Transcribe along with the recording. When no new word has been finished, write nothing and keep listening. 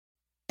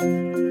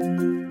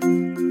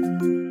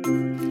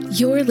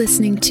You're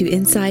listening to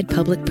Inside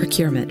Public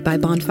Procurement by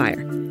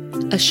Bonfire,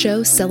 a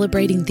show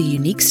celebrating the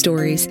unique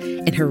stories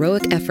and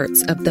heroic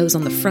efforts of those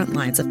on the front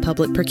lines of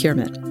public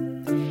procurement.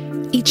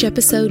 Each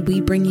episode,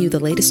 we bring you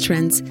the latest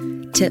trends,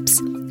 tips,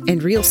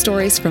 and real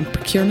stories from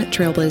procurement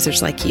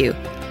trailblazers like you,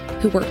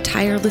 who work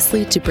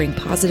tirelessly to bring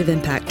positive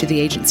impact to the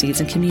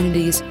agencies and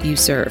communities you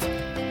serve.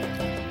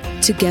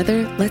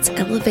 Together, let's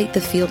elevate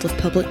the field of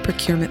public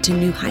procurement to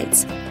new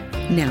heights.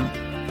 Now,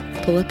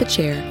 pull up a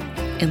chair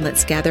and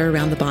let's gather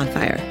around the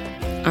bonfire.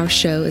 Our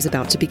show is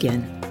about to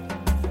begin.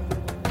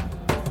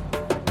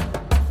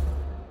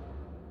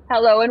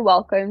 Hello and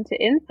welcome to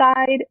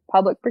Inside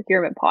Public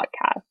Procurement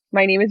Podcast.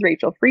 My name is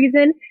Rachel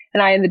Friesen,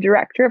 and I am the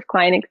Director of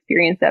Client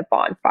Experience at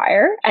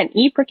Bonfire, an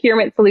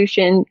eProcurement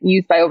solution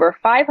used by over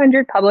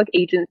 500 public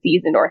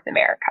agencies in North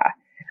America.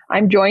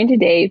 I'm joined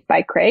today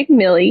by Craig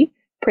Milley,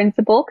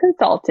 Principal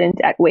Consultant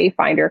at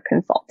Wayfinder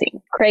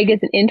Consulting. Craig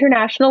is an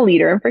international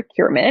leader in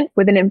procurement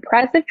with an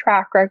impressive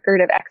track record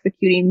of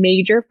executing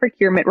major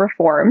procurement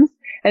reforms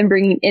and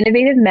bringing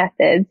innovative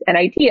methods and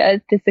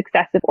ideas to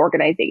successive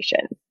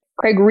organizations.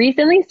 Craig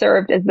recently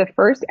served as the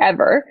first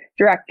ever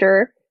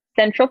Director,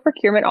 Central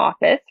Procurement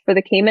Office for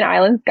the Cayman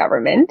Islands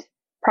government.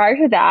 Prior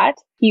to that,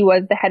 he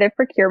was the head of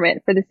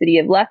procurement for the city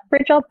of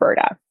Lethbridge,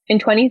 Alberta. In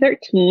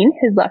 2013,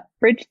 his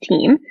Lethbridge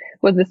team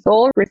was the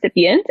sole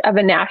recipient of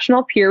a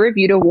national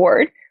peer-reviewed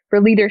award for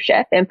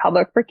leadership in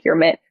public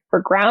procurement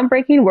for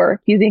groundbreaking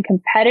work using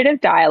competitive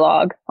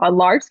dialogue on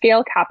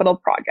large-scale capital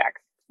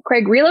projects.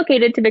 Craig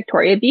relocated to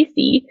Victoria,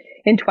 BC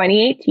in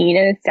 2018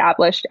 and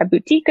established a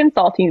boutique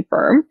consulting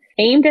firm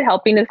aimed at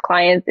helping his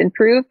clients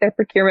improve their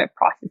procurement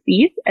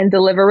processes and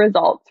deliver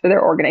results for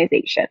their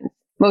organizations.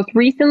 Most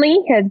recently,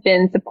 he has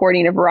been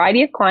supporting a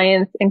variety of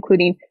clients,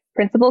 including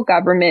principal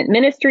government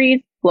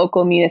ministries,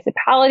 local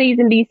municipalities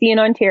in BC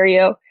and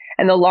Ontario,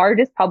 and the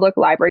largest public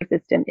library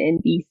system in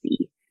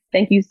BC.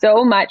 Thank you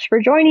so much for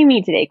joining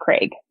me today,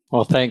 Craig.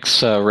 Well,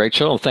 thanks,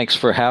 Rachel. Thanks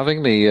for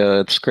having me.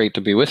 It's great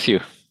to be with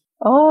you.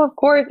 Oh, of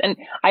course. And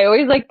I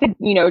always like to,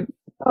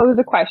 pose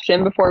a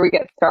question before we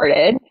get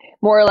started.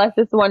 More or less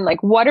this one,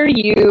 what are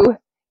you,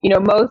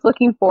 most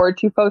looking forward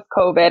to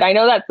post-COVID? I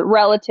know that's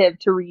relative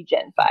to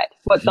region, but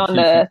what's on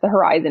the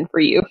horizon for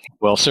you?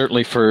 Well,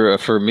 certainly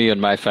for me and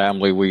my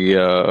family,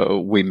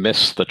 we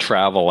miss the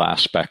travel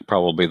aspect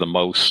probably the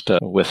most.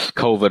 With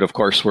COVID, of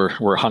course,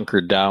 we're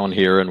hunkered down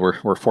here, and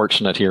we're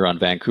fortunate here on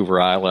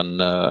Vancouver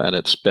Island, and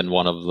it's been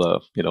one of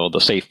the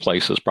safe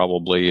places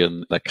probably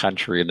in the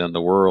country and in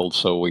the world.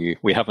 So we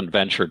haven't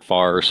ventured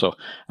far. So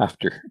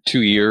after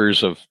 2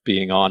 years of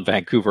being on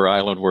Vancouver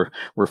Island,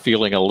 we're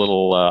feeling a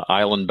little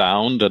island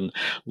bound and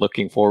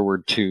looking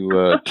forward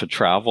to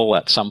travel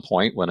at some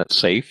point when it's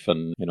safe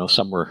and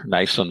somewhere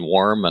nice and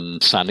warm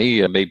and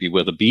sunny, maybe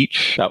with a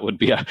beach. That would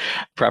be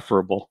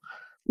preferable.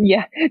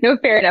 Yeah, no,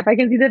 fair enough. I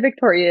can see the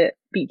Victoria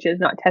beaches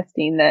not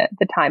testing the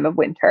time of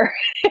winter.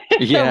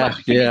 Yeah.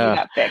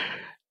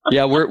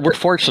 Yeah, we're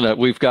fortunate.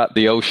 We've got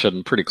the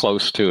ocean pretty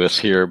close to us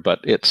here, but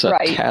it's a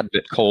tad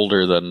bit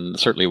colder than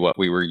certainly what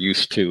we were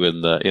used to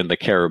in the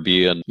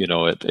Caribbean.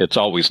 It's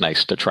always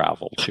nice to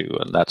travel too,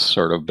 and that's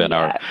sort of been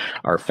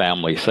our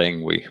family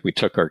thing. We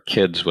took our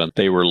kids when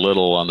they were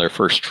little on their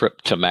first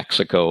trip to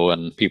Mexico,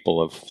 and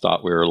people have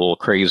thought we were a little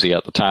crazy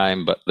at the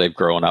time, but they've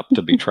grown up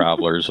to be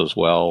travelers as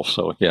well.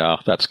 So yeah,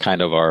 that's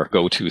kind of our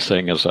go-to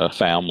thing as a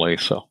family.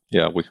 So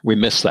yeah, we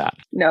miss that.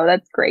 No,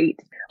 that's great.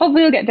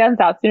 Hopefully we'll get down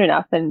south soon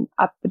enough and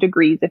up the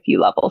degrees a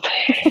few levels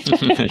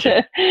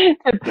to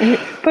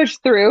push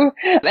through.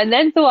 And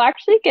then, so we'll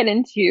actually get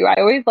into, I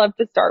always love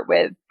to start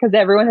with, because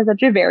everyone has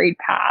such a varied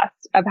past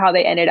of how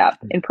they ended up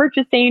in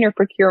purchasing or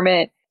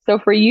procurement. So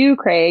for you,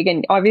 Craig,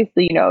 and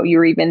obviously,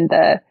 you're even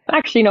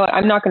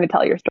I'm not going to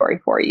tell your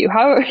story for you.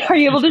 How are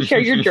you able to share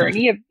your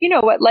journey of,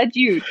 what led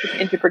you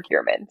into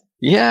procurement?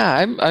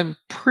 Yeah, I'm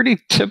pretty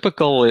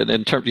typical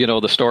in terms,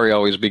 the story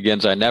always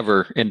begins, I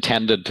never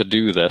intended to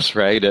do this,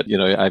 right?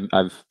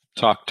 I've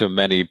talked to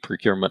many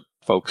procurement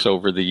folks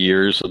over the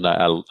years, and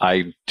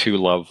I too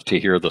love to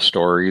hear the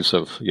stories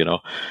of,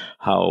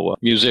 how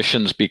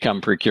musicians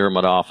become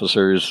procurement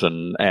officers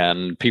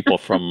and people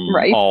from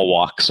all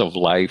walks of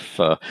life.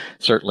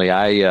 Certainly,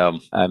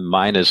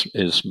 mine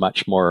is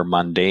much more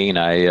mundane.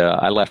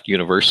 I left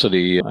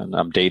university, and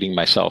I'm dating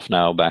myself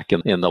now, back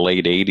in the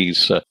late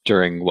 80s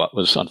during what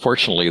was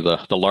unfortunately the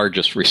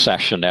largest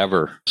recession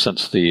ever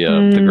since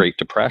the Great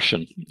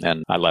Depression.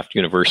 And I left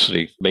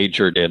university,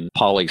 majored in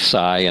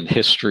poli-sci and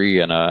history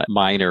and a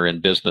minor in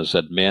business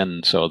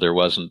admin. So there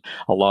wasn't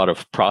a lot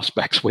of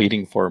prospects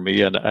waiting for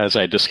me, and as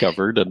I discovered.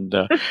 And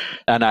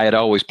I had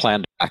always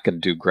planned to go back and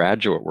do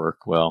graduate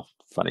work. Well,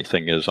 funny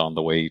thing is, on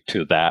the way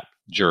to that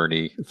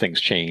journey,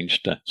 things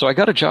changed. So I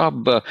got a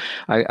job.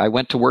 I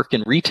went to work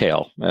in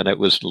retail, and it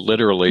was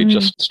literally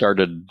just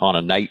started on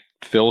a night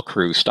fill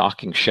crew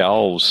stocking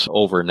shelves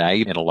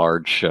overnight in a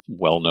large,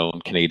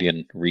 well-known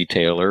Canadian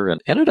retailer,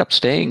 and ended up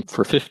staying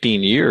for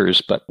 15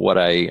 years. But what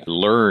I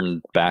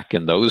learned back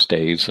in those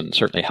days, and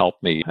certainly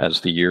helped me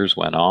as the years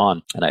went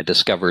on, and I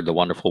discovered the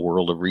wonderful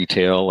world of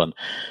retail and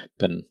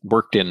been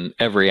worked in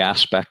every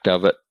aspect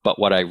of it. But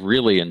what I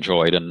really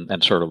enjoyed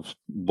and sort of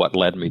what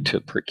led me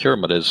to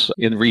procurement is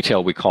in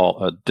retail, we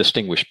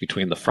distinguish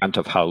between the front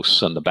of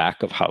house and the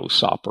back of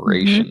house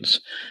operations.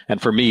 Mm-hmm.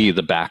 And for me,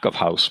 the back of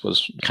house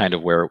was kind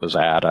of where it was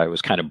at. I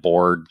was kind of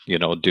bored,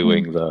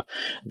 doing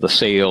the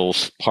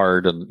sales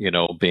part and,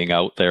 being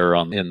out there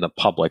in the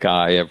public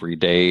eye every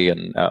day.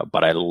 And,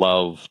 but I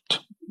loved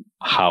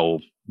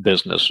how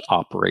business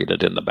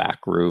operated in the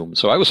back room.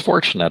 So I was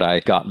fortunate. I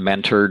got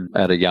mentored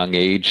at a young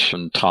age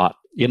and taught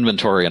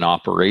inventory and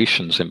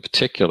operations in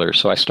particular.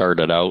 So I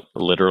started out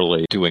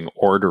literally doing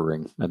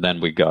ordering, and then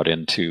we got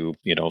into,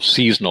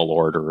 seasonal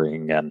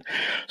ordering and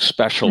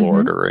special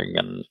ordering,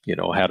 and,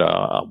 had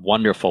a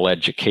wonderful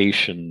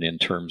education in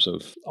terms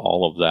of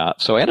all of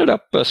that. So I ended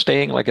up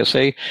staying, like I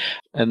say,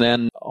 and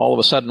then all of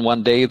a sudden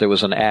one day there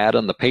was an ad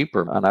in the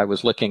paper, and I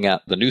was looking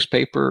at the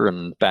newspaper,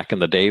 and back in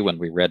the day when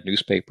we read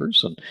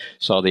newspapers, and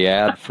saw the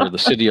ad for the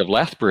city of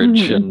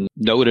Lethbridge and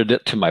noted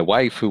it to my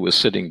wife who was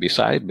sitting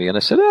beside me. And I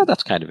said,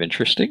 that's kind of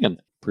interesting,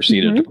 and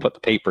proceeded to put the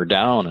paper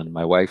down. And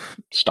my wife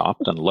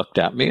stopped and looked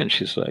at me, and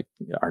she's like,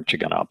 aren't you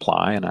going to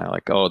apply? And I'm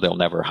like, oh, they'll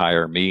never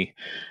hire me.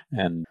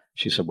 And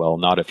she said, well,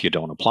 not if you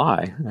don't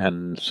apply.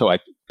 And so I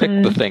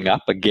picked the thing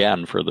up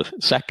again for the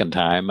second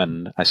time.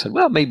 And I said,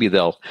 well, maybe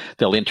they'll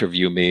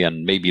interview me,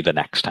 and maybe the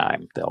next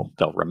time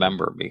they'll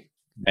remember me.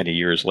 Many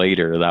years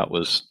later, that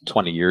was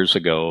 20 years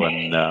ago,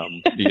 and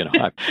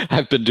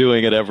I've been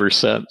doing it ever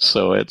since.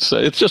 So it's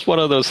just one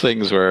of those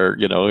things where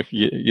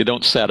you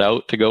don't set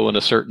out to go in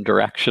a certain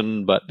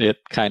direction, but it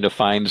kind of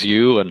finds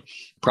you. And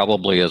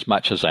probably as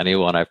much as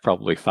anyone, I've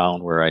probably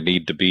found where I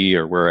need to be,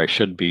 or where I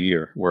should be,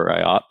 or where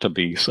I ought to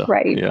be. So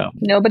right, yeah.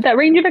 No, but that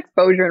range of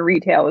exposure in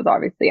retail was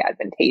obviously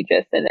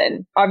advantageous, and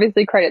then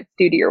obviously credits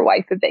due to your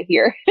wife a bit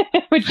here,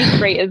 which is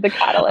great as the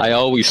catalyst. I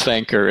always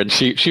thank her, and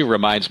she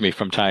reminds me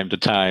from time to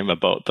time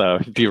about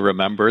do you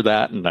remember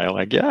that? And I'm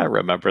like, yeah, I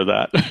remember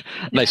that.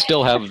 And I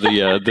still have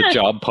the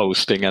job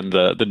posting and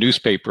the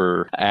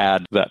newspaper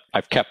ad that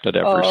I've kept it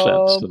ever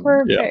since. And,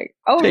 perfect. Yeah,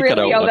 oh,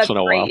 really? Oh, that's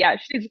great.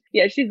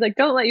 While. She's like,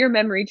 don't let your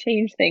memory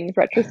change things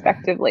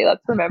retrospectively.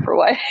 Let's remember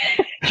what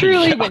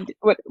truly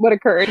what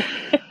occurred.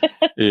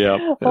 Yeah.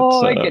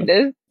 Oh my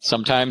goodness.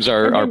 Sometimes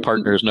our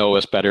partners know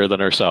us better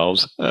than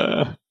ourselves.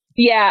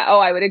 Yeah. Oh,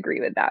 I would agree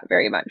with that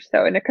very much.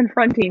 So in a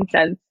confronting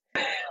sense.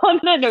 On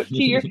that note,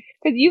 because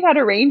you've had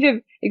a range of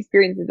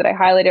experiences that I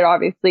highlighted,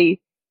 obviously,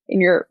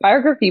 in your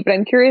biography, but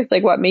I'm curious,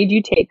 what made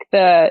you take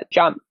the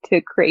jump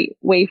to create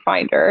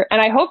Wayfinder?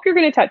 And I hope you're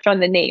going to touch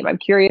on the name. I'm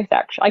curious,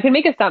 actually. I can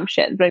make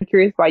assumptions, but I'm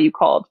curious why you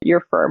called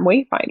your firm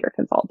Wayfinder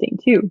Consulting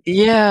too.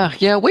 Yeah.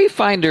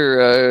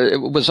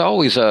 Wayfinder was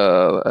always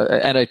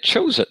and I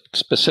chose it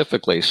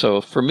specifically. So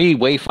for me,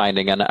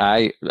 wayfinding, and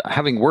I,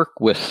 having worked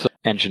with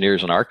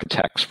engineers and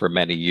architects for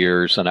many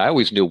years, and I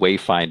always knew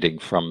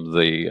wayfinding from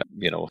the,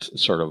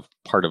 sort of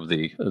part of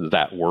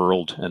that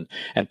world, and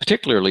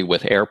particularly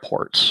with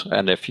airports.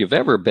 And if you've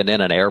ever been in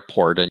an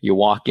airport and you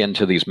walk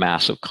into these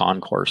massive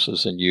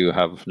concourses and you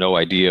have no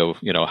idea,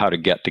 how to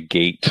get to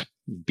gate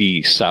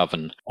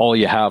B7, all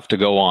you have to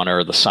go on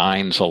are the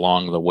signs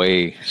along the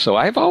way. So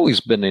I've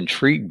always been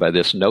intrigued by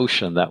this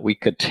notion that we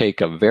could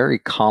take a very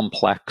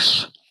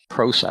complex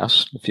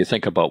process, if you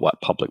think about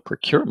what public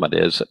procurement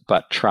is,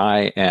 but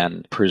try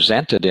and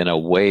present it in a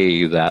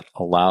way that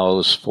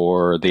allows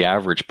for the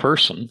average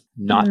person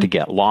not to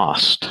get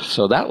lost.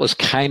 So that was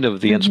kind of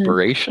the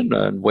inspiration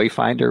and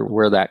Wayfinder,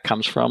 where that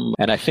comes from.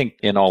 And I think,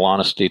 in all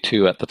honesty,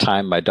 too, at the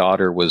time, my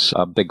daughter was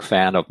a big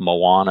fan of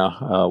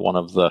Moana, one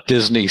of the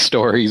Disney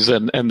stories,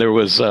 and there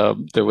was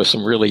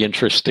some really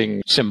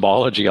interesting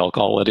symbology, I'll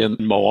call it, in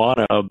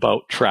Moana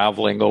about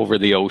traveling over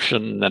the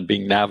ocean and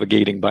being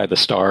navigating by the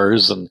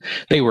stars, and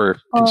they were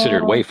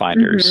considered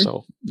wayfinders.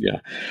 So yeah.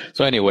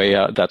 So anyway,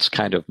 that's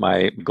kind of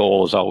my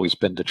goal has always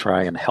been to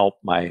try and help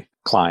my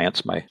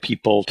clients, my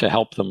people, to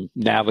help them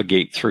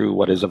navigate through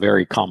what is a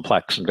very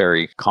complex and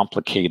very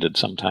complicated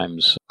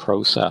sometimes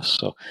process.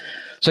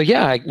 So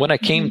yeah, when I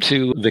came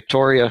to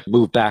Victoria,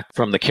 moved back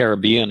from the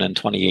Caribbean in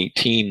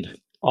 2018,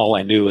 all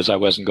I knew is I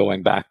wasn't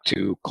going back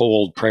to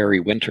cold prairie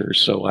winters.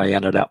 So I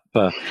ended up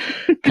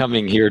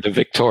coming here to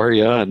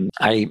Victoria, and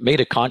I made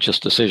a conscious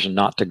decision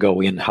not to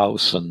go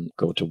in-house and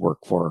go to work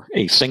for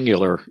a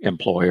singular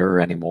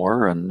employer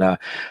anymore. And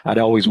I'd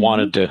always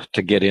wanted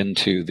to get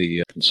into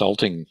the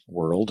consulting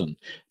world, and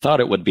thought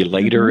it would be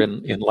later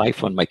in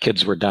life when my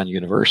kids were done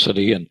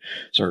university and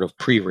sort of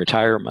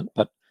pre-retirement.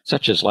 But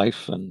such is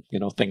life, and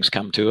things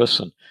come to us,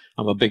 and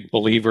I'm a big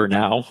believer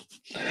now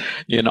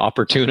in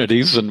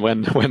opportunities, and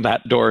when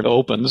that door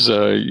opens,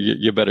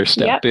 you better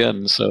step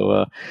in.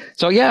 So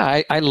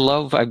yeah,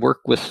 I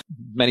work with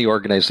many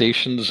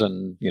organizations,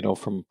 and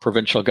from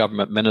provincial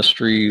government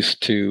ministries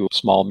to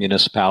small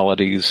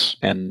municipalities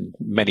and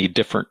many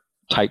different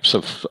types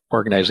of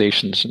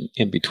organizations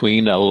in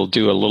between. I'll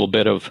do a little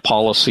bit of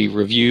policy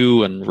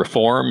review and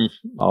reform.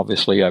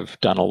 Obviously, I've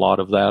done a lot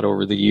of that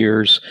over the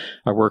years.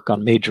 I work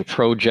on major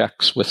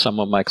projects with some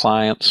of my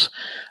clients.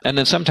 And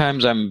then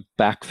sometimes I'm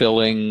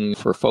backfilling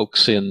for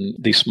folks in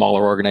these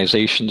smaller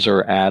organizations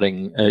or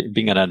adding,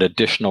 being an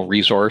additional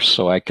resource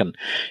so I can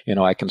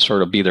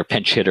sort of be their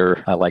pinch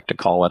hitter, I like to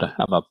call it.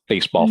 I'm a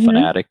baseball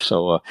fanatic,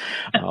 so,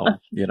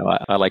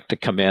 I like to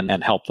come in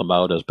and help them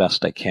out as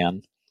best I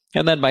can.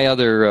 And then my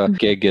other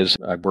gig is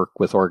I work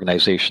with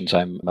organizations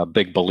I'm a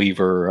big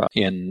believer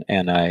in,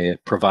 and I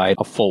provide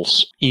a full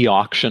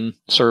e-auction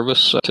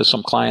service to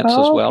some clients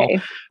as well,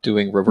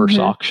 doing reverse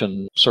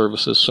auction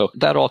services. So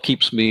that all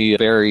keeps me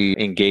very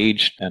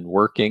engaged and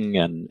working,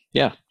 and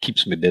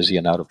keeps me busy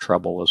and out of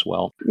trouble as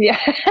well. Yeah,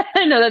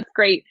 no, that's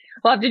great.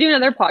 We'll have to do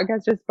another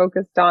podcast just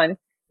focused on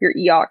your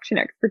e-auction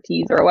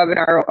expertise or a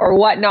webinar or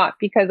whatnot,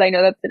 because I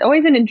know that's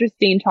always an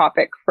interesting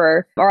topic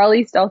or at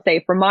least I'll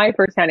say from my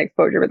firsthand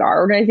exposure with our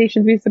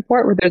organizations we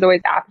support, where there's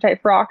always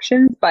appetite for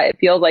auctions, but it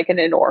feels like an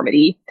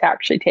enormity to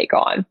actually take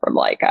on from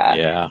like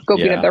a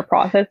scoping of their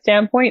process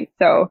standpoint.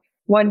 So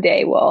one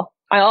day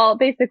I'm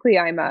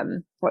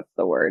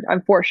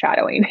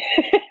foreshadowing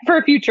for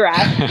a future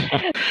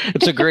act.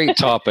 It's a great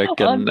topic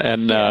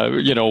and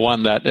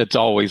one that it's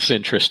always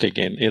interesting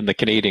in the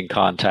Canadian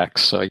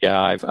context. So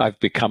I've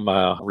become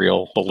a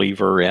real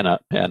believer in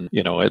it, and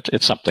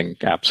it's something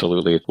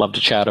absolutely love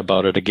to chat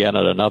about it again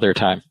at another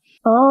time.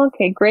 Oh,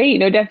 okay, great.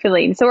 No,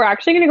 definitely. So we're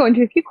actually going to go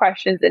into a few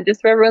questions, and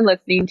just for everyone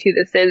listening to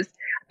this is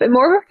a bit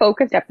more of a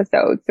focused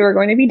episode. So we're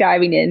going to be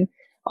diving in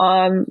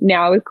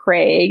now with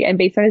Craig, and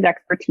based on his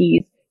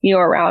expertise,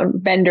 around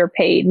vendor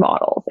paid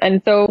models.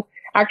 And so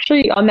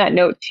actually on that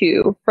note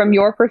too, from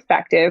your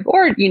perspective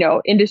or,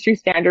 industry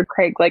standard,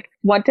 Craig, like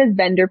what does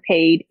vendor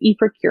paid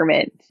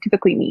eProcurement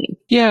typically mean?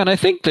 Yeah, and I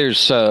think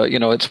there's,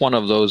 it's one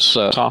of those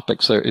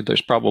topics.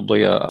 There's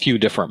probably a few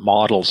different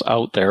models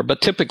out there,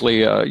 but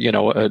typically,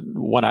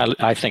 when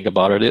I think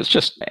about it, it's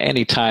just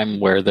any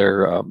time where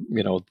they're,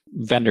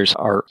 vendors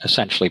are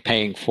essentially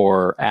paying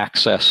for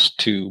access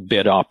to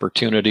bid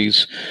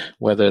opportunities,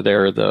 whether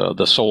they're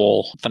the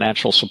sole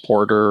financial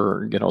supporter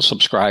or,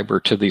 subscriber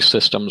to these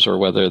systems, or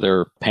whether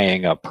they're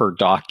paying a per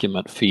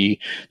document fee.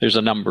 There's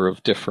a number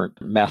of different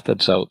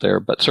methods out there,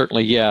 but certainly,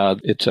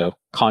 it's a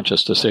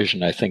conscious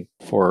decision, I think,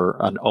 for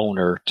an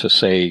owner to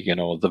say,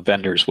 the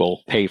vendors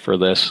will pay for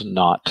this,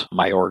 not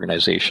my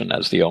organization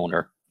as the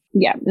owner.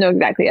 Yeah, no,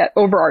 exactly. That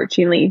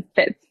overarchingly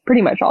fits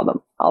pretty much all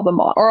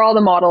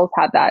the models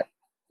have that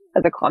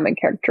as a common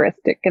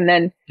characteristic. And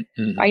then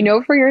I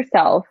know for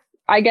yourself,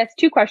 I guess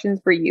 2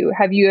 questions for you.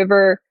 Have you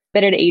ever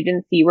been at an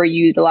agency where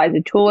you utilize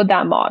a tool with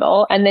that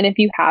model? And then if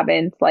you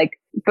haven't,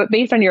 but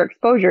based on your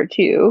exposure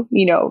too,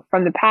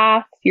 from the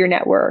past, your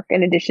network,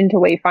 in addition to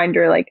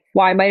Wayfinder,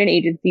 why might an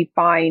agency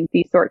find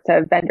these sorts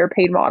of vendor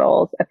paid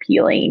models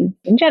appealing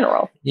in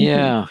general?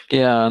 Yeah.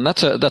 And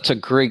that's a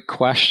great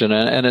question.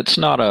 And it's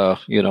not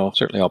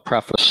certainly I'll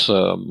preface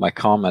my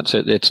comments.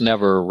 It's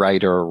never a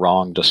right or a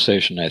wrong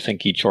decision. I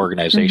think each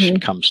organization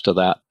comes to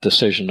that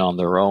decision on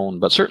their own.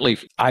 But certainly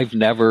I've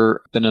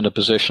never been in a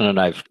position, and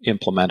I've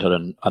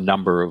implemented a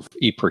number of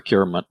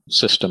eProcurement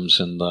systems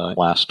in the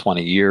last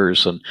 20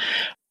 years. And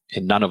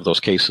in none of those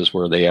cases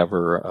were they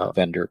ever a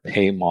vendor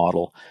pay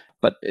model.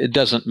 But it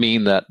doesn't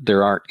mean that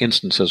there aren't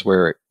instances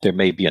where there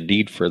may be a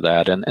need for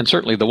that. And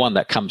certainly the one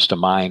that comes to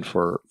mind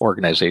for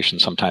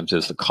organizations sometimes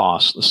is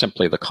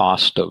simply the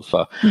cost of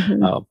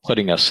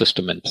putting a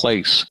system in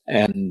place.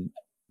 And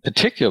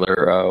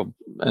particular,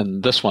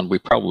 and this one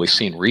we've probably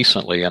seen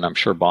recently, and I'm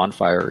sure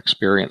Bonfire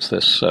experienced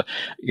this,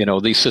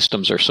 these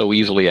systems are so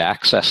easily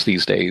accessed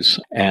these days.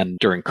 And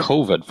during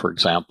COVID, for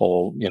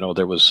example,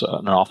 there was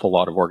an awful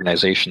lot of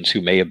organizations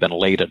who may have been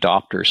late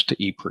adopters to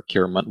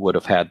eProcurement would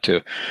have had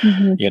to,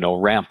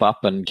 ramp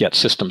up and get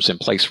systems in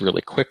place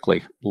really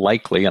quickly,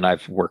 likely. And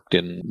I've worked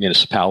in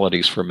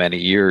municipalities for many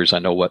years. I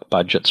know what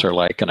budgets are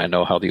like, and I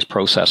know how these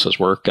processes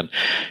work. And,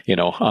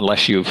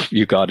 unless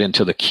you got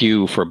into the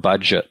queue for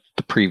budget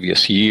the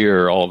previous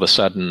year, all of a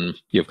sudden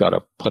you've got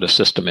to put a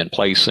system in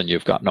place and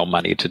you've got no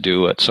money to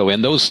do it. So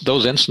in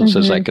those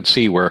instances, I could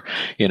see where,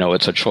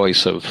 it's a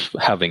choice of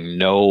having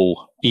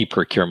no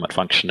eProcurement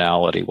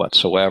functionality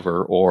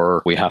whatsoever,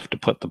 or we have to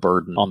put the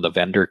burden on the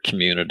vendor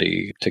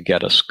community to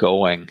get us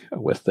going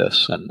with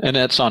this. And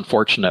it's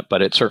unfortunate,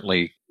 but it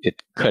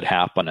could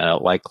happen, and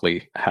it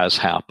likely has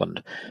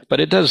happened.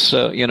 But it does,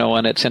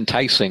 and it's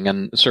enticing.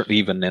 And certainly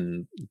even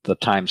in the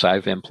times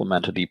I've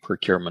implemented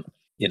eProcurement,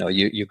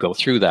 you go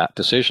through that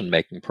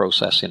decision-making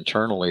process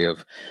internally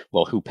of,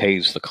 well, who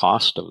pays the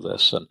cost of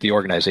this? And the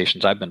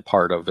organizations I've been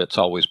part of, it's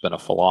always been a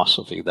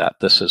philosophy that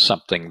this is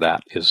something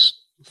that is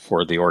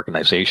for the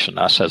organization,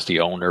 us as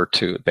the owner,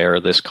 to bear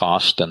this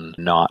cost and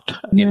not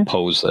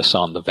impose this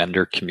on the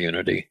vendor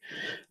community.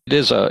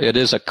 It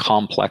is a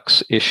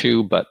complex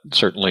issue, but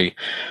certainly,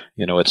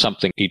 it's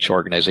something each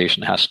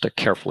organization has to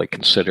carefully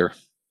consider.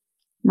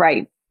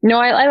 Right. No,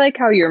 I like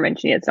how you're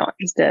mentioning it's not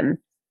just a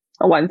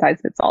one size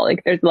fits all.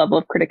 There's a level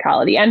of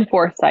criticality and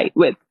foresight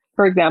with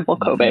for example,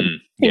 COVID.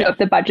 Yeah. If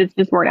the budgets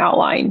just weren't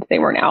outlined, they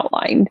weren't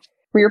outlined.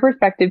 From your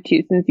perspective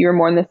too, since you were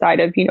more on the side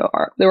of,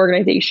 the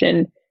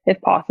organization, if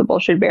possible,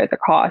 should bear the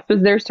cost.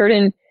 Was there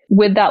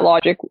with that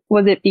logic,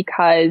 was it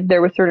because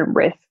there were certain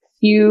risks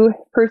you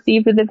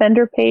perceived with the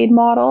vendor paid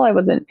model? I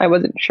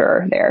wasn't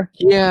sure there.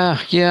 Yeah,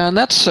 and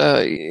that's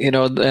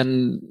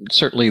and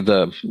certainly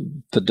the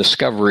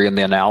discovery and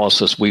the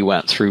analysis we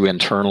went through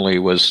internally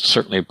was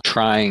certainly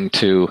trying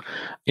to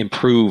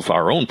improve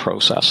our own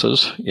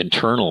processes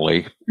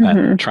internally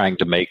and trying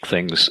to make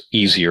things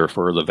easier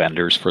for the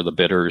vendors, for the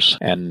bidders.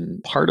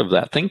 And part of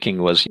that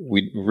thinking was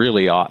we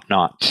really ought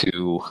not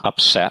to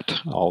upset,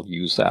 I'll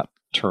use that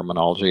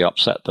terminology,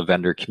 upset the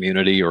vendor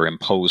community or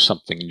impose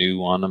something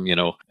new on them.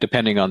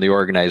 Depending on the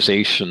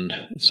organization,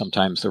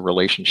 sometimes the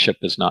relationship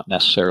is not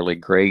necessarily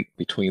great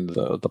between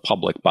the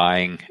public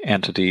buying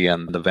entity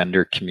and the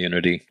vendor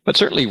community. But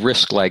certainly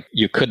risk, like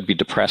you could be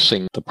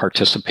depressing the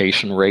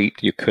participation rate,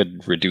 you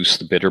could reduce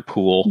the bidder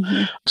pool.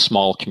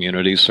 Small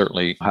communities,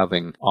 certainly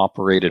having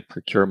operated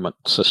procurement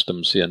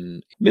systems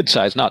in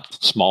mid-size, not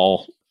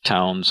small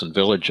towns and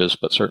villages,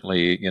 but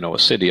certainly, a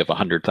city of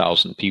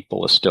 100,000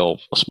 people is still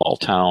a small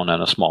town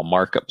and a small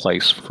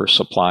marketplace for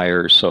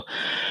suppliers. So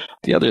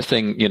the other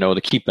thing,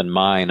 to keep in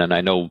mind, and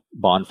I know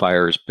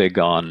Bonfire is big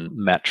on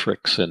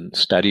metrics and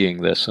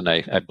studying this, and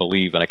I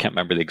believe, and I can't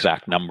remember the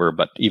exact number,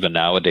 but even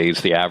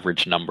nowadays, the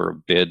average number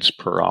of bids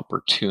per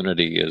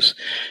opportunity is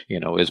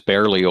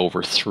barely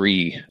over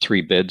three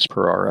bids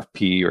per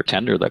RFP or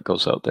tender that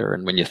goes out there.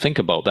 And when you think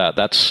about that,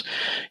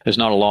 there's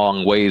not a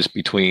long ways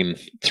between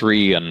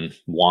 3 and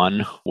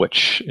 1,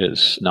 which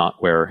is not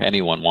where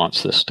anyone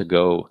wants this to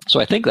go.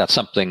 So I think that's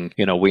something,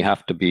 we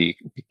have to be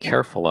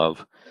careful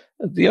of.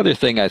 The other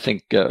thing I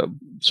think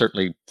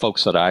certainly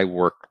folks that I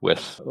worked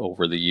with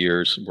over the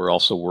years were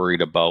also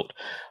worried about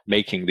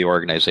making the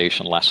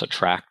organization less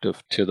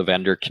attractive to the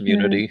vendor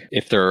community.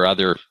 If there are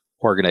other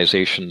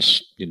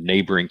organizations in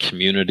neighboring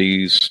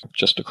communities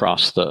just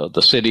across the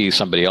city,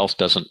 somebody else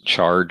doesn't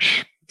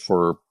charge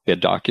for bid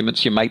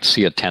documents, you might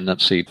see a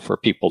tendency for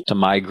people to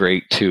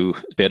migrate to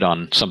bid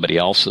on somebody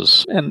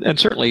else's. And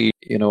certainly,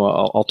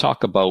 I'll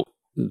talk about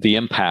the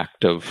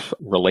impact of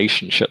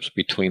relationships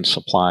between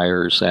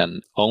suppliers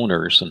and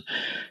owners. And,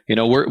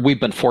 we've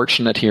been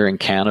fortunate here in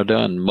Canada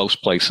and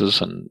most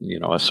places, and,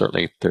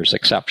 certainly there's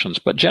exceptions,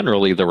 but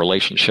generally the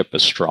relationship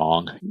is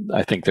strong.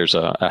 I think there's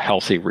a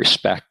healthy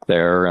respect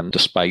there. And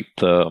despite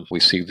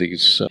we see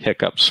these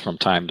hiccups from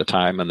time to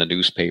time in the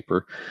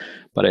newspaper,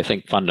 but I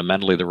think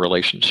fundamentally the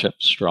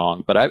relationship's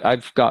strong. But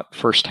I've got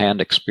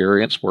firsthand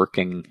experience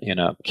working in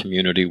a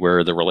community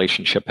where the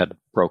relationship had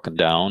broken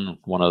down.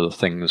 One of the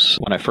things,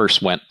 when I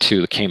first went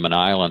to the Cayman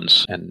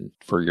Islands, and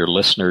for your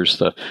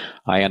listeners,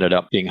 I ended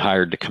up being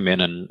hired to come in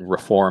and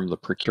reform the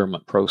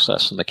procurement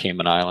process in the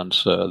Cayman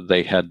Islands.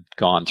 They had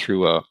gone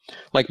through,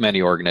 like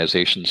many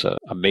organizations,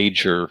 a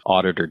major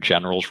Auditor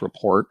General's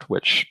report,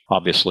 which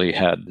obviously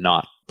had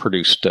not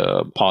produced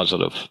a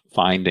positive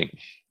finding.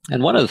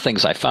 And one of the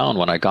things I found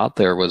when I got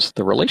there was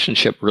the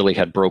relationship really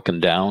had broken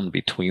down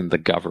between the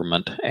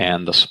government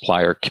and the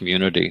supplier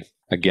community.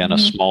 Again, a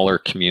smaller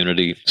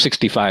community,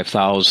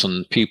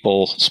 65,000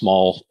 people,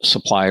 small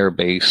supplier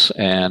base,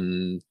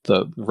 and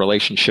the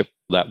relationship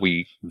that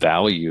we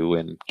value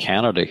in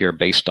Canada here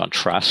based on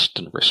trust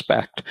and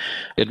respect,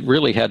 it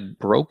really had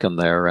broken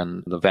there,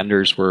 and the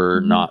vendors were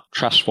not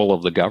trustful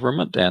of the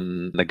government,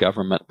 and the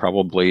government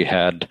probably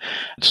had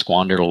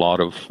squandered a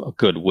lot of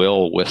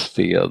goodwill with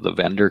the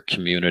vendor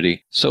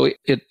community. So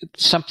it's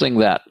something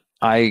that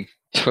I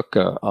took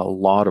a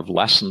lot of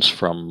lessons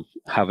from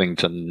having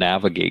to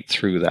navigate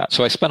through that.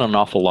 So I spent an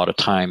awful lot of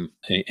time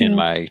in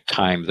my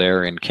time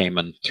there in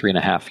Cayman,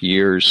 3.5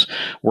 years,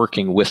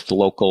 working with the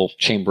local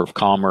Chamber of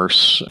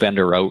Commerce,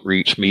 vendor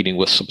outreach, meeting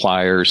with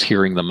suppliers,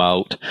 hearing them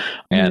out,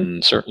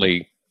 and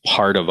certainly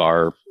part of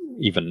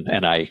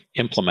and I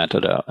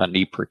implemented an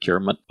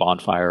eProcurement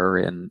Bonfire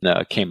in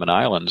Cayman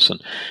Islands.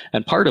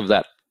 And part of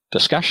that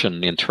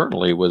discussion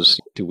internally was,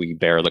 do we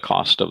bear the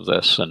cost of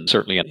this? And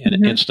certainly in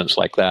an instance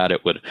like that,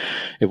 it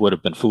would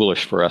have been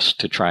foolish for us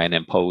to try and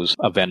impose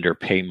a vendor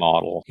pay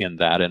model in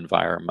that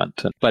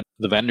environment. But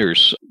the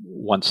vendors,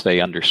 once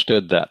they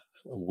understood that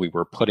we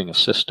were putting a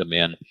system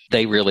in,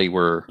 they really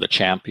were the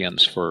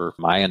champions for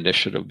my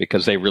initiative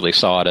because they really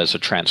saw it as a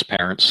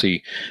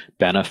transparency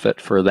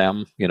benefit for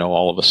them.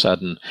 All of a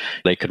sudden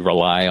they could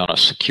rely on a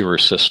secure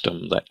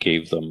system that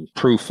gave them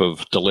proof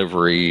of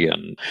delivery,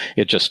 and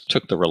it just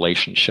took the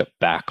relationship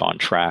back on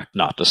track.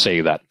 Not to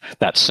say that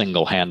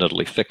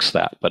single-handedly fixed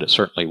that, but it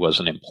certainly was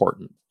an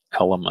important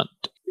element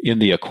in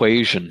the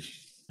equation.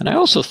 And I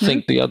also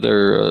think the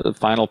other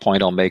final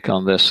point I'll make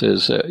on this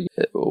is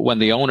when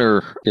the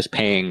owner is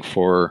paying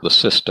for the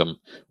system,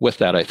 with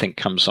that I think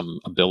comes some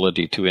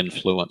ability to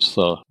influence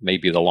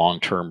maybe the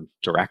long-term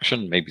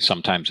direction. Maybe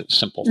sometimes it's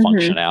simple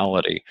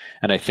functionality.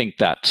 And I think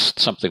that's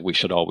something we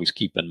should always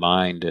keep in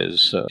mind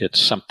is it's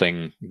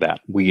something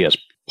that we as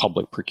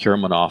public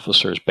procurement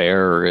officers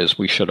bear is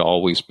we should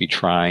always be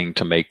trying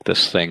to make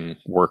this thing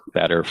work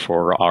better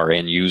for our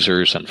end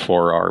users and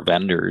for our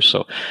vendors.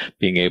 So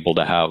being able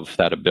to have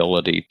that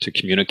ability to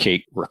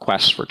communicate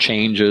requests for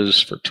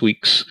changes, for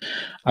tweaks.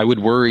 I would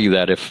worry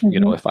that if,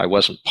 if I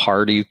wasn't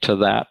party to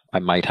that, I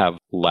might have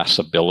less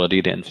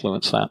ability to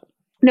influence that.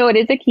 No, it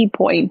is a key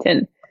point,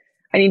 and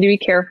I need to be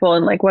careful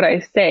in like what I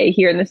say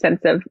here in the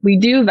sense of we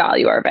do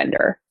value our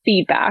vendor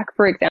feedback,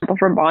 for example,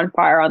 from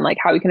Bonfire on like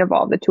how we can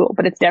evolve the tool,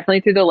 but it's definitely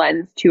through the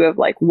lens too of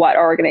like what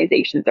our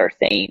organizations are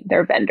saying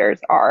their vendors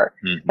are.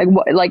 Like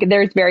what, like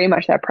there's very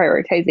much that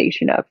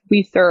prioritization of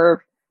we serve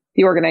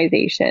the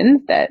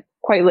organizations that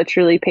quite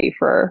literally pay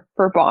for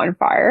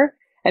Bonfire.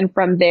 And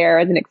from there,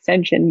 as an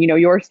extension,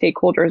 your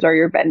stakeholders are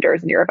your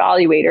vendors and your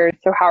evaluators.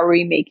 So how are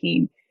we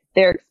making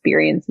their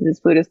experiences as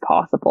fluid as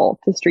possible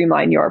to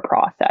streamline your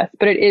process?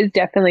 But it is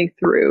definitely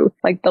through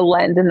like the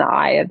lens and the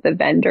eye of the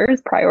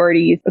vendor's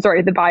priorities,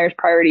 the buyer's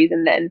priorities,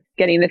 and then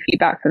getting the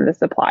feedback from the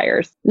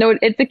suppliers. No,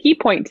 it's a key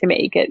point to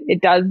make.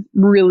 It does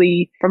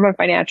really, from a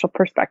financial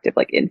perspective,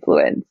 like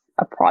influence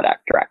a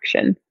product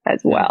direction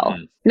as well.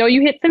 No,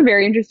 you hit some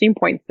very interesting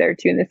points there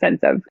too, in the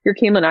sense of your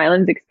Cayman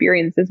Islands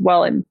experience as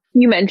well. And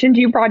you mentioned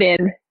you brought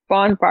in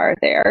Bonfire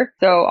there.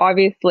 So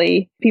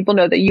obviously people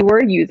know that you were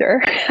a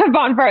user of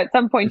Bonfire at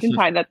some point in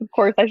time. That's, of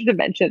course, I should have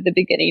mentioned at the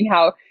beginning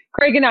how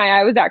Craig and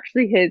I was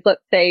actually his,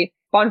 let's say,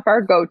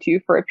 Bonfire go-to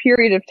for a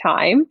period of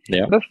time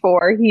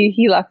before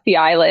he left the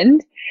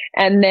island.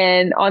 And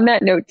then on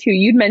that note too,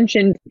 you'd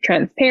mentioned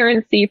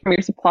transparency from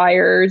your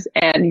suppliers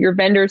and your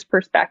vendors'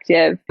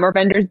 perspective or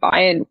vendors'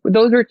 buy-in.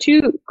 Those were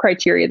two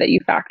criteria that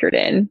you factored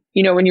in,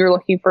 when you were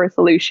looking for a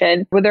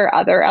solution. Were there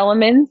other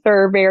elements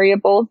or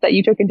variables that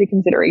you took into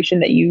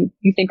consideration that you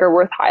think are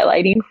worth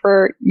highlighting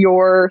for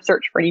your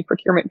search for an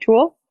e-procurement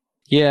tool?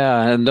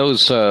 Yeah, and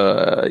those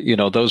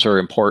are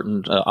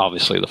important.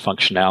 Obviously, the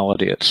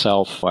functionality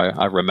itself.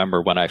 I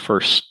remember when I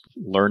first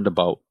learned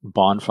about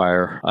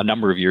Bonfire a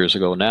number of years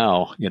ago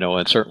now,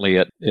 and certainly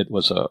it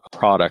was a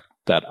product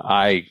that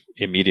I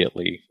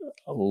immediately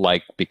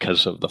liked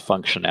because of the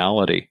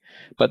functionality.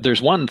 But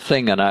there's one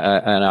thing, and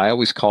I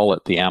always call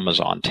it the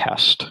Amazon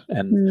test.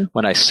 And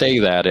when I say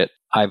that,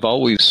 I've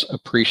always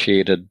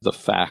appreciated the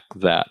fact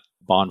that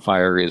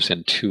Bonfire is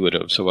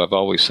intuitive. So I've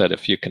always said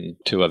if you can,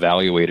 to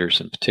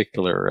evaluators in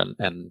particular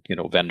and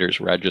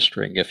vendors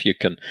registering, if you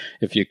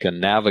can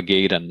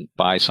navigate and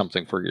buy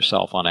something for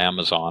yourself on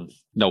Amazon,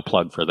 no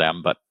plug for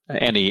them, but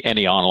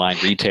any online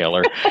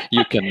retailer,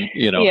 you can,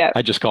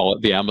 I just call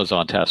it the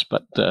Amazon test,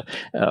 but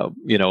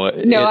we get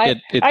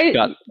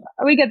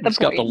the point.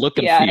 Got the look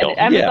and feel.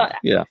 And Amazon,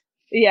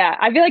 yeah,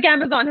 I feel like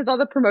Amazon has all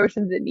the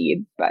promotions it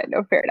needs, but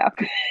no, fair enough.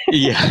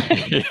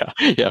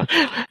 Yeah.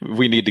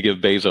 We need to give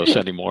Bezos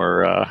any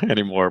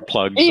more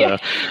plugs. Yeah.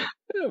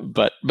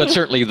 But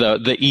certainly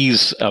the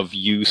ease of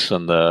use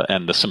and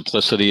the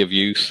simplicity of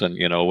use, and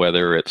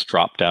whether it's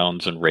drop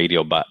downs and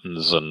radio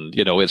buttons, and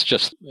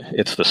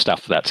it's the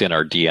stuff that's in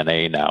our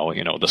DNA now.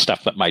 The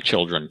stuff that my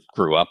children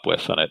grew up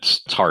with, and it's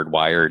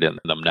hardwired in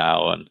them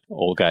now. And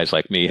old guys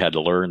like me had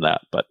to learn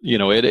that. But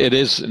it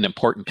is an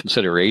important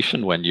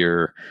consideration when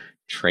you're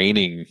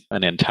training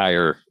an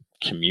entire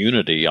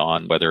community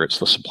on whether it's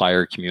the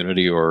supplier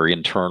community or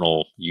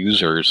internal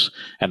users.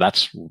 And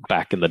that's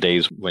back in the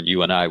days when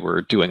you and I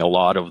were doing a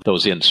lot of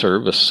those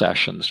in-service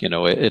sessions.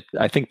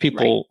 I think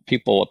people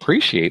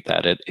appreciate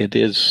that.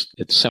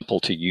 It's simple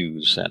to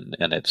use and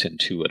it's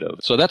intuitive.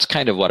 So that's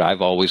kind of what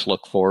I've always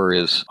looked for,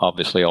 is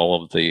obviously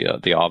all of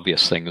the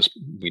obvious things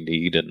we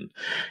need, and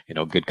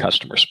good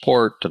customer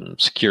support and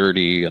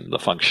security and the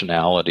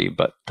functionality,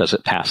 but does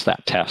it pass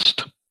that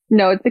test?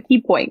 No, it's a key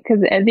point,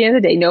 because at the end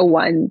of the day, no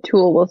one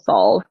tool will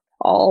solve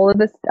all of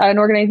an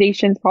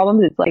organization's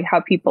problems. It's like how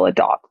people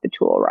adopt the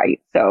tool,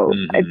 right? So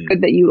it's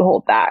good that you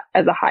hold that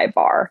as a high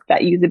bar,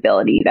 that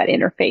usability, that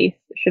interface,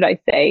 should I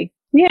say.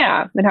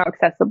 Yeah, and how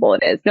accessible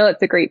it is. No,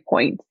 that's a great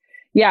point.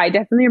 Yeah, I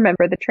definitely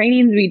remember the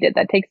trainings we did.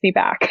 That takes me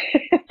back.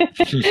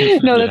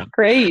 No, that's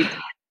great.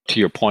 To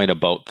your point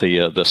about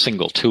the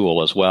single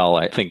tool as well,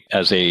 I think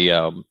as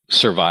a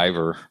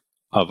survivor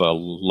of a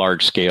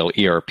large-scale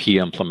ERP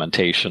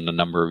implementation a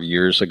number of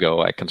years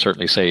ago, I can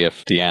certainly say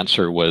if the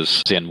answer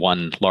was in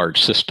one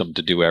large system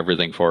to do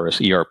everything for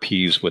us,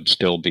 ERPs would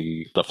still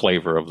be the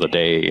flavor of the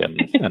day.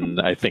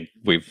 And I think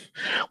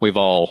we've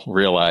all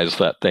realized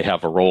that they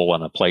have a role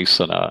and a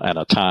place and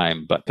a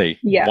time, but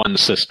one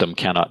system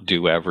cannot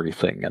do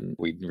everything. And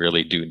we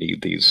really do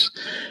need these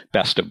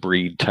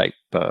best-of-breed type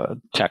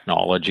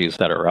technologies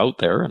that are out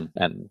there,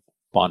 and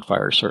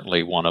Bonfire is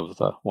certainly one of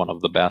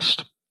the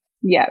best.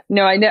 Yeah,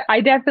 no,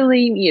 I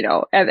definitely,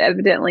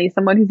 evidently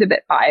someone who's a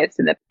bit biased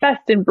in the best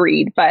in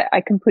breed, but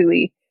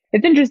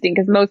it's interesting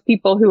because most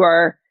people who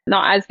are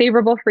not as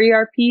favorable for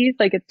ERPs,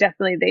 like it's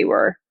definitely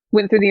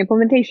went through the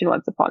implementation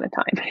once upon a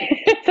time.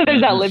 So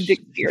there's that lived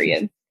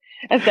experience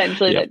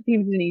essentially that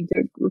seems to need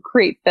to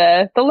create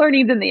the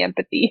learnings and the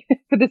empathy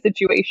for the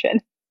situation.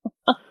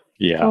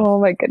 Yeah.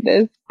 Oh my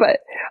goodness.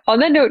 But on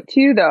that note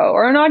too, though,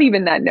 or not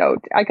even that note,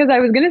 because I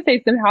was going to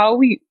say somehow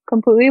we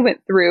completely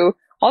went through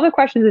all the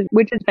questions,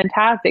 which is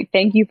fantastic.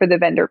 Thank you for the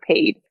vendor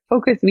paid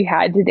focus we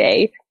had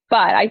today.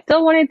 But I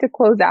still wanted to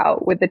close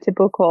out with a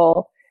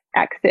typical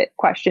exit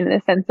question in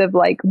the sense of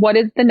like, what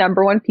is the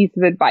number one piece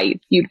of advice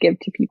you'd give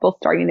to people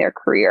starting their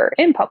career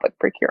in public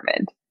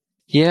procurement?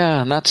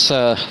 Yeah, and that's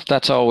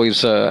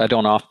always, I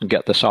don't often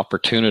get this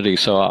opportunity,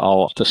 so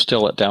I'll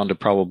distill it down to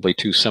probably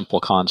two simple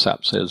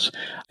concepts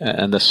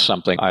and this is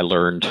something I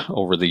learned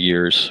over the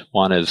years.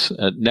 One is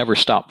never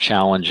stop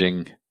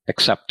challenging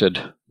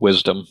accepted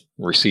wisdom,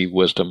 received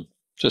wisdom.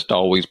 Just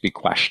always be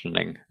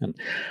questioning. And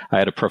I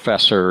had a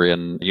professor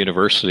in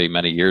university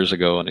many years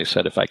ago, and he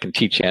said, if I can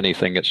teach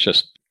anything, it's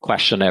just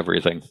question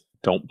everything.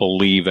 Don't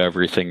believe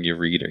everything you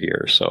read or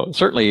hear. So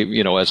certainly,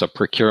 as a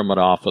procurement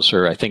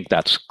officer, I think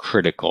that's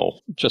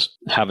critical. Just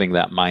having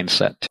that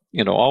mindset,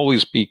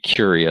 always be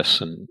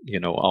curious and,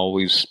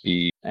 always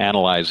be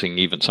analyzing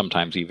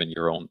sometimes even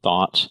your own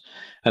thoughts.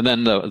 And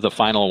then the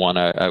final one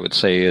I would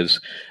say is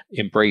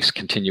embrace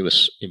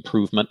continuous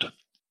improvement.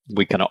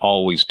 We can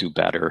always do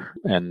better.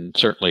 And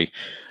certainly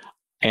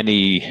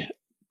any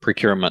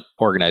procurement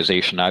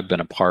organization I've been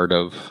a part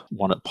of,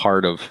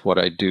 part of what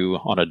I do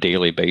on a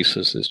daily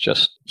basis is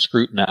just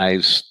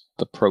scrutinize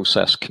the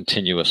process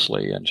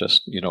continuously and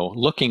just,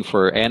 looking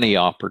for any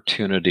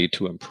opportunity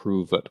to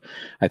improve it.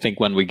 I think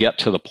when we get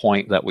to the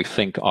point that we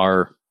think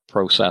our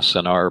process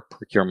and our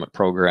procurement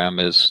program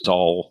is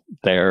all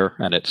there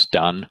and it's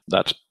done,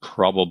 that's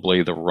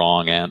probably the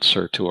wrong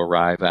answer to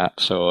arrive at.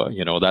 So,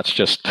 that's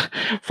just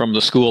from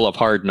the school of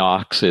hard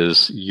knocks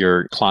is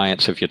your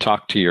clients. If you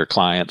talk to your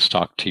clients,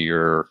 talk to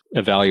your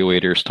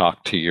evaluators,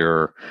 talk to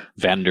your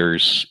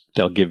vendors,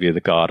 they'll give you the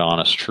God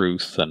honest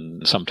truth.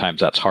 And sometimes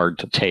that's hard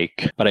to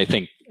take. But I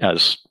think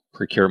as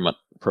procurement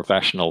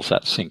professionals,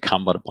 that's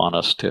incumbent upon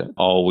us to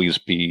always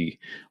be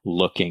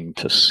looking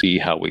to see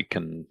how we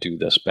can do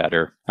this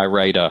better. I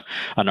write an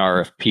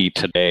RFP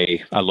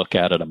today. I look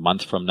at it a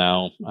month from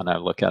now and I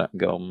look at it and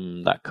go,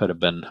 I could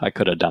have done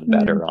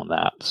better on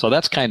that. So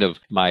that's kind of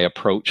my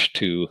approach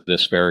to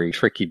this very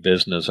tricky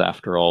business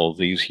after all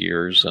these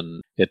years.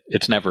 And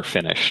it's never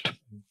finished.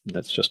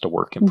 It's just a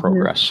work in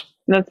progress.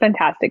 That's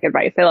fantastic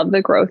advice. I love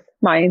the growth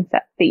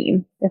mindset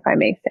theme, if I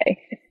may say.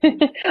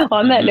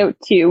 On that note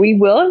too, we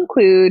will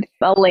include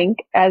a link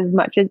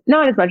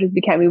not as much as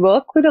we can. We will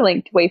include a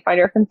link to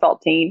Wayfinder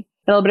Consulting,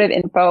 a little bit of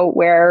info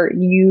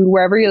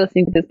wherever you're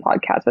listening to this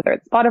podcast, whether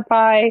it's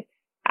Spotify,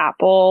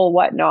 Apple,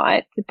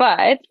 whatnot.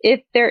 But if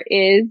there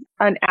is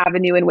an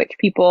avenue in which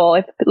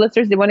if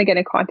listeners did want to get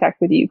in contact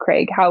with you,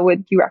 Craig, how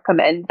would you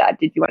recommend that?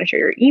 Did you want to share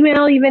your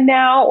email even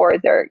now, or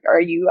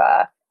are you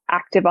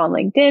active on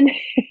LinkedIn?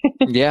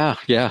 Yeah.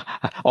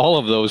 All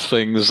of those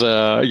things.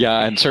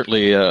 And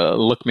certainly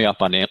look me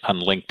up on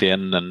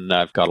LinkedIn, and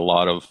I've got a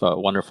lot of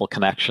wonderful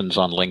connections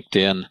on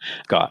LinkedIn.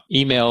 Got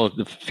email.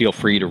 Feel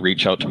free to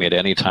reach out to me at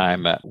any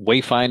time at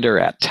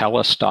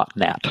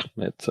wayfinder@telus.net.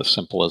 It's as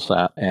simple as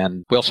that.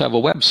 And we also have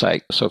a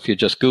website. So if you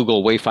just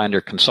Google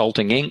Wayfinder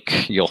Consulting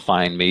Inc., you'll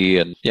find me.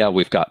 And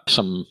we've got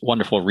some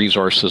wonderful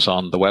resources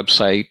on the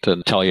website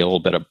and tell you a little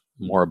bit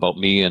more about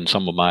me and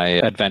some of my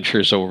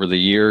adventures over the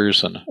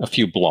years, and a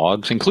few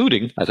blogs,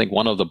 including, I think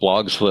one of the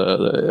blogs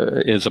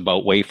is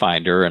about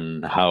Wayfinder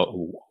and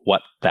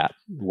what that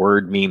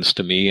word means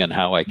to me and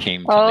how I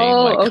came to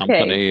name my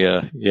company.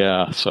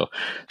 So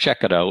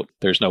check it out.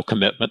 There's no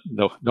commitment,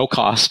 no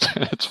cost.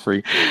 It's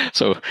free.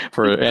 So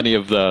for any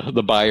of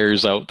the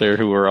buyers out there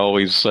who are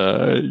always,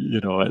 I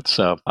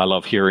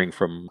love hearing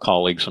from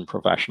colleagues and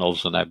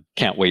professionals, and I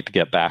can't wait to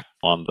get back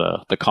on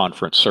the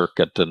conference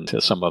circuit and to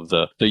some of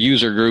the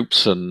user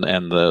groups and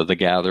the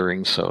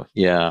gatherings. So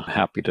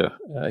happy to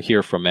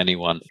hear from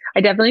anyone. I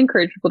definitely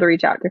encourage people to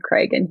reach out to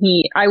Craig, and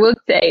I will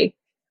say,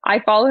 I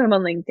follow him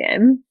on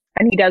LinkedIn,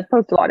 and he does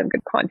post a lot of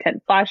good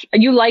content.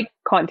 You like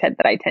content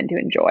that I tend to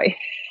enjoy,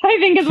 I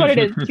think is what it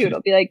is too.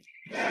 It'll be like,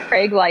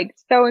 Craig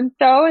liked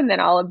so-and-so, and then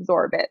I'll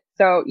absorb it.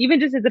 So even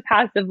just as a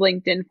passive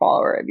LinkedIn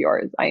follower of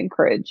yours, I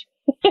encourage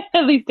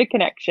at least a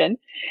connection.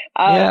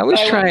 I always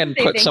try and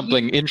put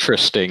something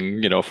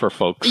interesting, for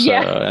folks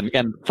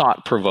and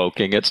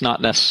thought-provoking. It's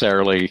not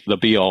necessarily the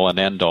be-all and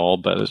end-all,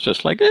 but it's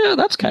just like,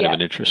 that's kind of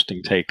an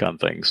interesting take on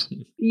things.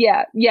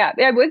 Yeah.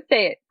 I would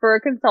say it. For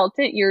a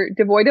consultant, you're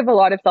devoid of a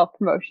lot of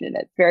self-promotion, and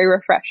it's very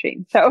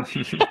refreshing. So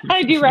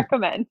I do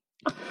recommend.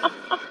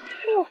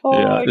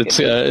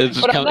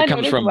 It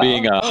comes from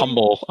being a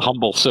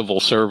humble civil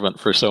servant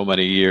for so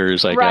many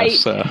years, I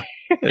guess.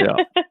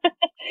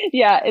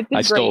 It's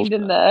ingrained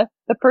in the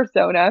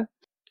persona.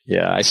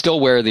 Yeah, I still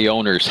wear the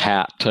owner's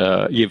hat,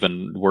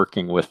 even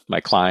working with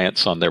my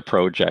clients on their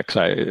projects.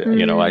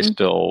 I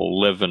still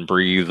live and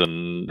breathe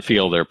and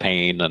feel their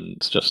pain, and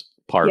it's just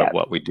part of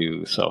what we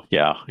do. So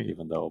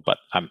but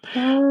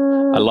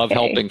I love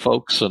helping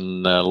folks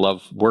and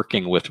love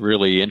working with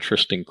really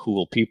interesting,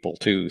 cool people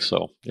too.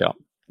 So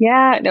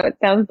Yeah, no, it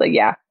sounds like,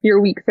 your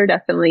weeks are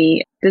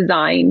definitely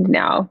designed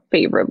now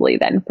favorably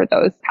then for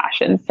those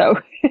passions. So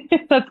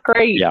that's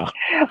great. Yeah.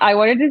 I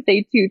wanted to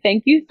say too,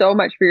 thank you so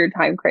much for your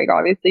time, Craig.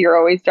 Obviously, you're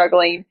always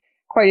juggling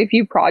quite a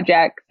few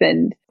projects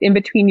and in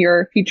between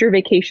your future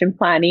vacation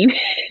planning.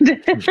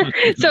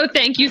 So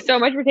thank you so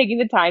much for taking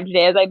the time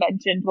today. As I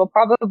mentioned, we'll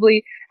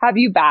probably have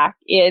you back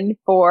in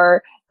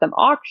for some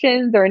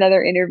auctions or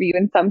another interview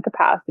in some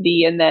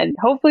capacity. And then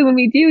hopefully when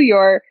we do,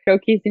 you're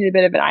showcasing a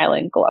bit of an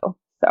island glow.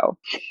 So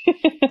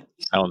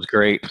sounds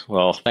great.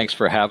 Well, thanks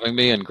for having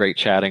me and great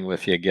chatting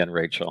with you again,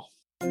 Rachel.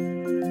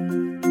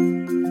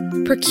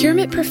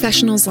 Procurement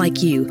professionals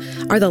like you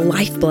are the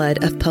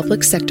lifeblood of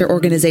public sector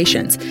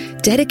organizations,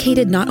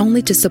 dedicated not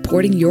only to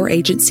supporting your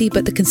agency,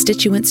 but the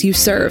constituents you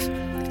serve.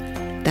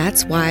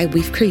 That's why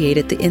we've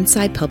created the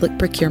Inside Public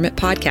Procurement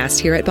podcast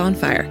here at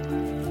Bonfire,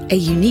 a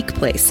unique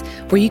place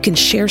where you can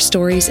share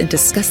stories and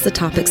discuss the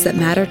topics that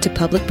matter to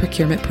public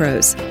procurement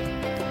pros.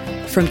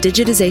 From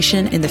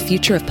digitization and the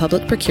future of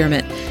public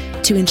procurement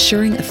to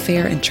ensuring a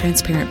fair and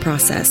transparent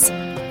process,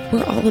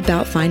 we're all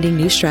about finding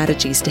new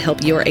strategies to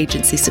help your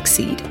agency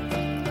succeed.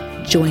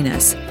 Join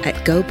us at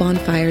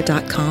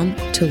gobonfire.com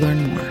to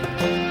learn more.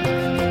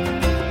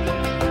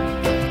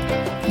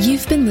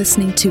 You've been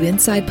listening to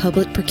Inside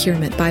Public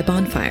Procurement by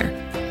Bonfire.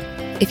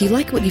 If you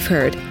like what you've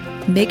heard,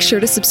 make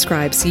sure to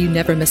subscribe so you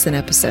never miss an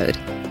episode.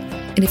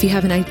 And if you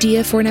have an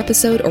idea for an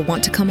episode or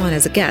want to come on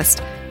as a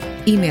guest,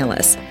 email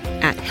us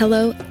at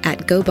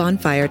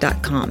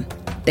hello@gobonfire.com.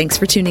 Thanks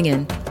for tuning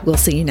in. We'll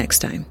see you next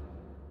time.